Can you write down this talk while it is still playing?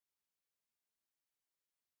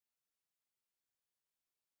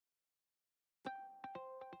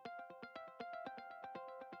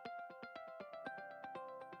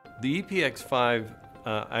The EPX V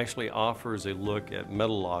actually offers a look at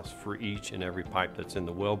metal loss for each and every pipe that's in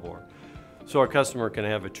the wellbore. So our customer can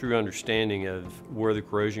have a true understanding of where the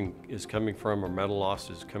corrosion is coming from or metal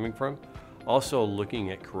loss is coming from. Also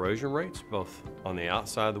looking at corrosion rates, both on the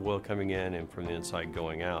outside of the well coming in and from the inside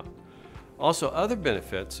going out. Also, other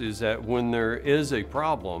benefits is that when there is a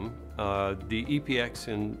problem, the EPX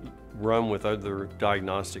can run with other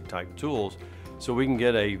diagnostic type tools, so we can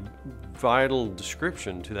get a vital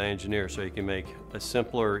description to the engineer so he can make a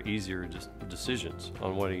simpler, easier decisions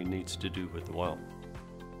on what he needs to do with the well.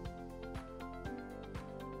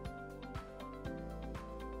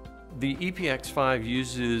 The EPX V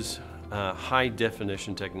uses high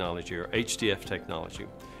definition technology, or HDF technology.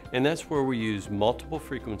 And that's where we use multiple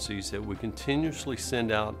frequencies that we continuously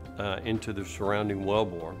send out into the surrounding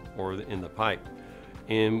wellbore or in the pipe.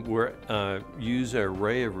 And we use an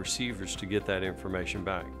array of receivers to get that information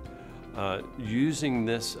back. Using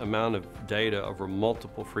this amount of data over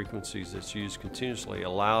multiple frequencies that's used continuously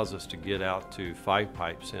allows us to get out to 5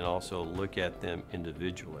 pipes and also look at them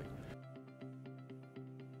individually.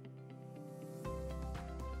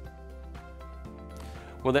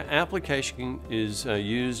 Well, the application is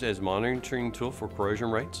used as a monitoring tool for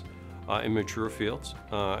corrosion rates in mature fields.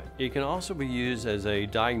 It can also be used as a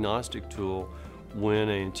diagnostic tool when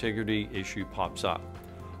an integrity issue pops up.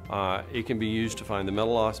 It can be used to find the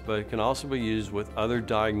metal loss, but it can also be used with other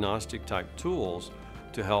diagnostic type tools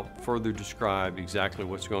to help further describe exactly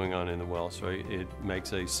what's going on in the well, so it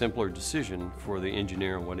makes a simpler decision for the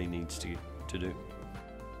engineer on what he needs to do.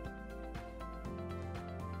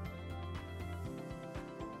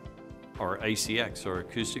 Our ACX, or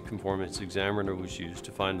Acoustic Conformance Examiner, was used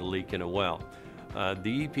to find a leak in a well.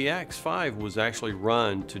 The EPX V was actually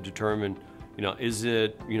run to determine, is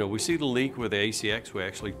it, we see the leak with the ACX, we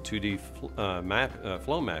actually 2D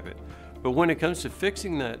flow map it. But when it comes to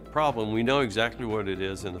fixing that problem, we know exactly what it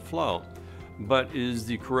is in the flow. But is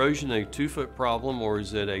the corrosion a 2-foot problem or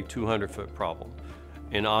is it a 200-foot problem?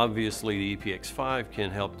 And obviously the EPX V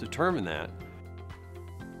can help determine that.